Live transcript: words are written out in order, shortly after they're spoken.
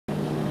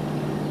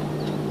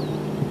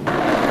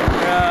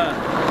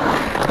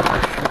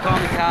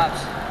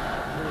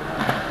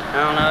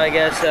I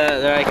guess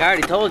they're like, I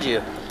already told you.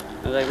 I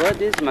was like, what?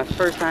 This is my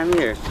first time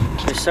here.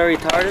 They're so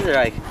retarded. They're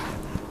like,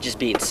 just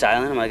being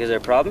silent. I'm like, is there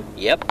a problem?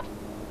 Yep.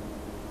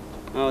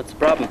 Oh, what's the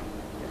problem?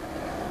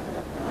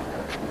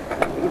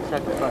 You can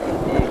suck the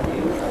fucking dick,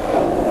 dude.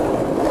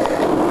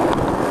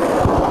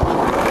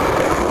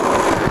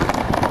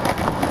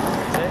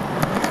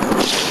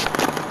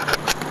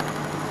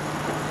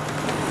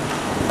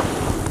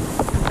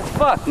 What the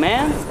fuck,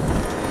 man?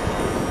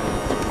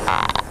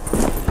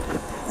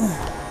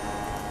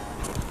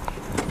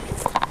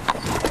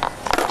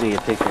 Let me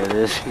get a picture of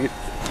this.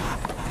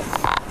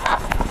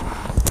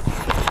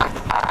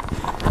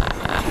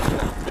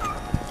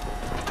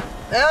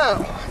 Now,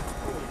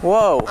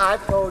 whoa. I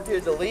told you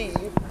to leave,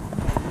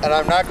 and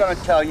I'm not going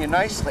to tell you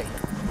nicely.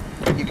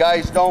 You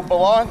guys don't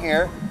belong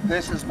here.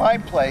 This is my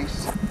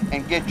place,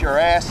 and get your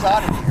ass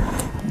out of here.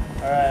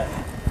 All right.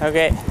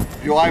 Okay.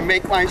 Do I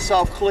make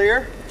myself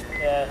clear?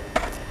 Yeah.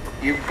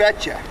 You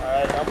betcha. All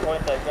right, don't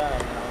point that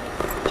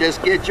gun.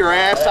 Just get your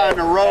ass on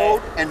the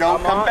road and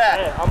don't come back.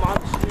 Hey, I'm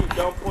on the street.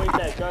 Don't point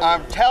that gun.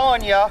 I'm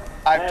telling you,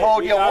 I've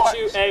told you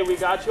once. Hey, we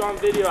got you on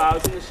video. I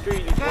was in the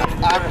street.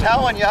 I'm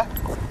telling you.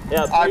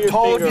 Yeah, I've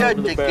told you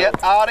to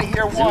get out of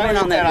here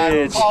once, and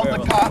I've called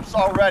the cops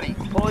already.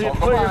 Pull your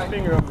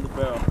finger over the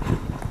barrel.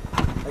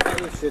 I got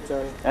your shit,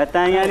 Tony. That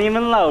thing ain't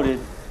even loaded.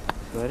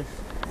 Ready?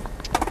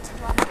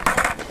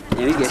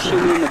 Yeah, we get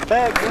shooting in the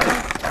back, bro.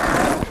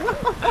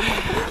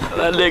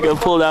 That nigga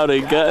pulled out a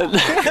gun.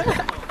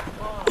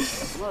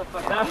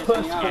 That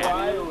was